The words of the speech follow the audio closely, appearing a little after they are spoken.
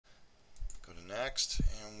next,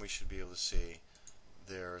 and we should be able to see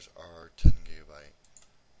there's our 10 gigabyte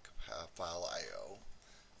file I/O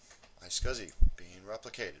iSCSI being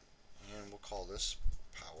replicated, and we'll call this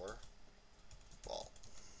Power Vault.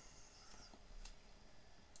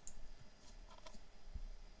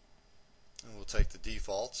 And we'll take the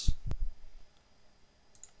defaults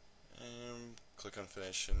and click on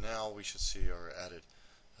Finish, and now we should see our added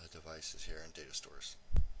devices here in data stores.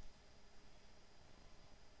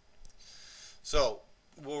 So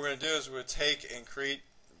what we're going to do is we're going to take and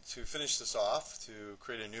to finish this off, to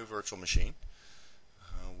create a new virtual machine.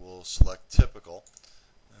 We'll select Typical.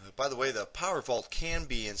 By the way, the Power Vault can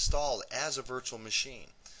be installed as a virtual machine.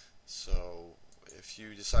 So if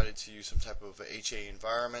you decided to use some type of HA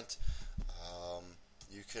environment,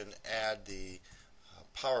 you can add the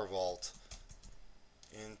Power Vault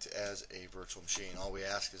as a virtual machine. All we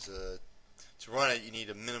ask is to run it, you need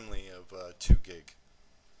a minimally of 2 gig.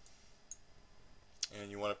 And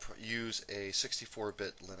you want to use a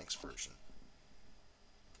 64-bit Linux version.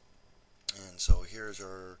 And so here's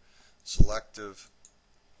our selective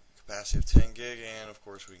capacity of 10 gig, and of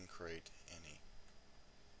course we can create any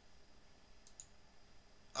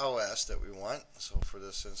OS that we want. So for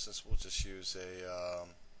this instance, we'll just use a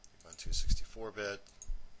 64-bit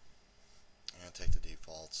and take the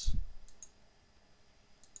defaults,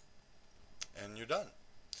 and you're done.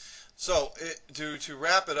 So to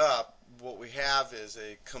wrap it up, what we have is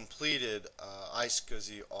a completed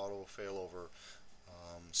iSCSI AutoFailover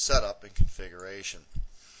setup and configuration.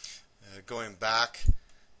 Going back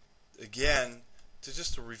again to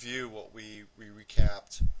just to review what we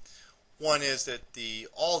recapped. One is that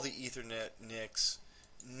all the Ethernet NICs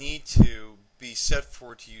need to be set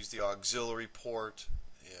to use the auxiliary port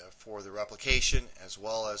for the replication, as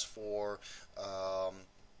well as for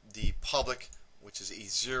the public, which is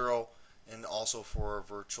E0, and also for a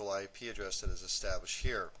virtual IP address that is established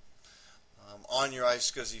here. On your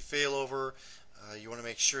iSCSI failover, you want to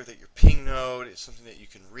make sure that your ping node is something that you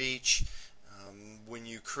can reach. When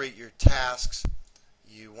you create your tasks,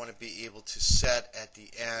 you want to be able to set at the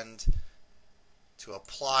end to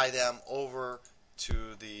apply them over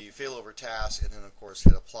to the failover task, and then of course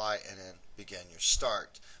hit apply and then begin your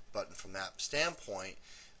start button. From that standpoint,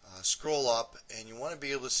 scroll up, and you want to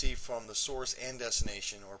be able to see from the source and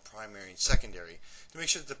destination, or primary and secondary, to make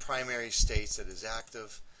sure that the primary states that it is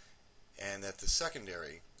active and that the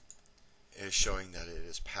secondary is showing that it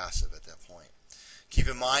is passive at that point. Keep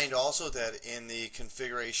in mind also that in the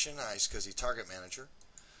configuration iSCSI Target Manager,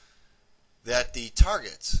 that the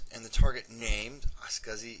targets and the target named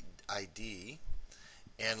iSCSI ID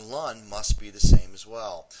and LUN must be the same as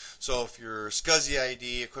well. So if your SCSI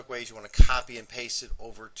ID, a quick way is you want to copy and paste it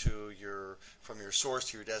over to from your source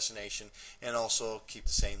to your destination, and also keep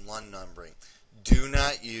the same LUN numbering. Do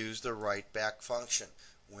not use the write back function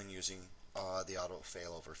when using the auto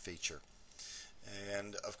failover feature.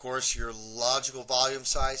 And of course your logical volume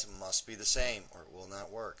size must be the same, or it will not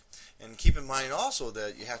work. And keep in mind also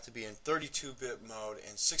that you have to be in 32-bit mode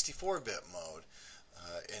and 64-bit mode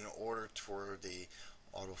in order for the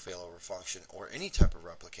auto failover function or any type of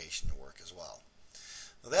replication to work as well.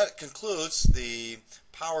 Now that concludes the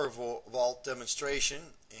Power Vault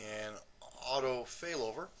demonstration and auto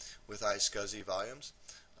failover with iSCSI volumes.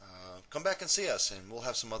 Come back and see us, and we'll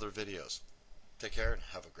have some other videos. Take care and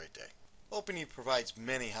have a great day. OpenE provides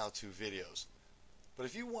many how-to videos, but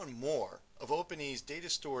if you want more of OpenE's data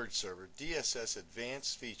storage server DSS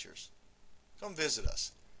advanced features, come visit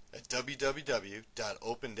us at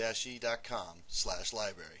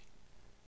www.open-e.com/library.